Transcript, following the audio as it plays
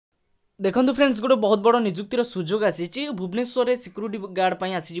देखो फ्रेंड्स गोटे बहुत बड़ निजुक्तिर सुजोग आसी भुवनेश्वर में सिक्यूरीटी गार्ड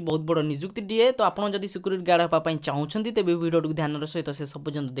पर आसी बहुत बड़ निजुक्ति दिए। तो आपड़ जब सिक्यूरीटी गार्ड हाँपाई चाहते तेज भिडियो ध्यान सहित से सब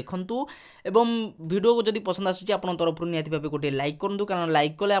पर्यटन देखूँ एवं भिडियो को जब पसंद आसूँ आप तरफ निहत भाव गोटे लाइक करूँ कारण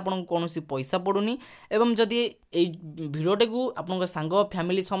लाइक कले आपको कौन पैसा पड़ूनी एवं जदि भिडियोटे को आप सांग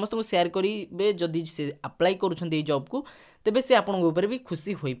फैमिली समस्त को सेयार करेंगे जदि से अप्लाई करुँच जॉब को तेबे से आपको भी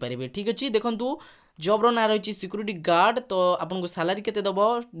खुशी हो पारे। ठीक अच्छे देखूँ जॉब ना रही सिक्यूरीटी गार्ड तो आपको सैलरी केते दब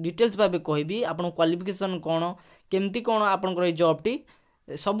डिटेल्स भाव कहबी आप क्वालिफिकेशन कौन केमती कौन आपंकर जॉबटी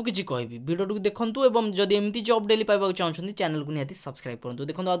सबकि कहबी भिडियो देखूँ और जदि एमती जॉब डेली पाइबा चाहते चैनल को निहाती सब्सक्राइब करूँ।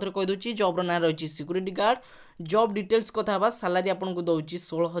 देखो आउ थे कहीदे जॉब ना रही सिक्यूरीटी गार्ड जॉब डिटेल्स कथा सैलरी आपको दौर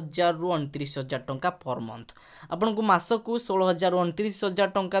 16,000 रू 29,000 टंका पर मंथ आपको मासक 16,000 रू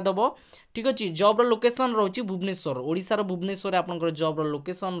 29,000 टंका दब। ठीक अच्छे जॉब लोकेशन रही भुवनेश्वर ओडिशार भुवनेश्वर आपंकर जॉब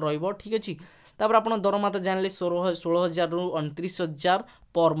लोकेशन रही। ठीक अच्छे तापर आप दरमा तो जानले 16,000 रू 29,000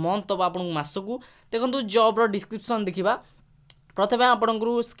 पर मंथ तब आप मासक देखो जॉब डिस्क्रिप्शन देखा प्रथम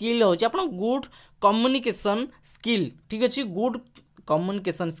आपंकर स्किल हूँ आप गुड कम्युनिकेशन स्किल। ठीक अच्छे गुड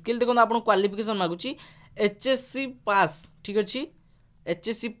कम्युनिकेशन स्किल देखो आप क्वालिफिकेशन मागुची HSC पास। ठीक अच्छे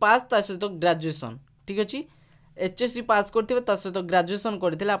HSC पास ता सहित ग्रेजुएशन। ठीक अच्छे HSC पास करते सहित ग्रेजुएशन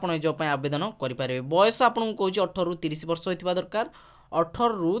करते आप जॉब आवेदन करेंगे। बयस आपको कौच 18 रू 30 वर्ष होता दरकार 18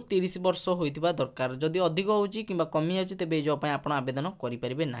 रू 30 वर्ष होता दरकार जदि अधिक होची कि कमी जाऊँगी तेज जॉब आप आवेदन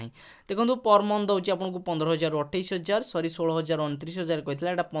करेंगे ना। देखो पर मंथ दूँ आपको 15,000 रू 28,000 सरी 16,000 रू 29,000 कहता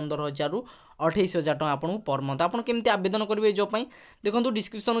है 15,000 रू 28,000 टका आपको पर मंथ आप केमती आवेदन करेंगे जॉब। देखो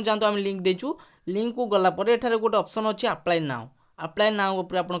डिस्क्रिप्शन जातु आम लिंक देचु लिंक को गलापर एठारे गोटे ऑप्शन अच्छी अप्लाई नाउ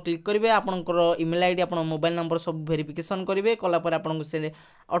उपर आप क्लिक करेंगे आपंकर इमेल आईडी आप मोबाइल नंबर सब वेरिफिकेशन करेंगे कलापर आपको से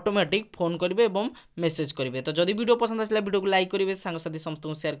ऑटोमेटिक फोन करेंगे और मेसेज करेंगे। तो जदि वीडियो पसंद आसला वीडियो को लाइक करेंगे सांगसाथी समस्त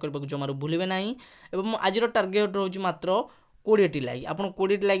को शेयर करने को जमार भूलें ना। और आज टार्गेट रोज मात्र 20 लाइक आप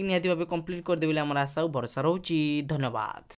 20 लाइक निहाती भाव कंप्लीट करदे आम आशा और भरोसा रोची। धन्यवाद।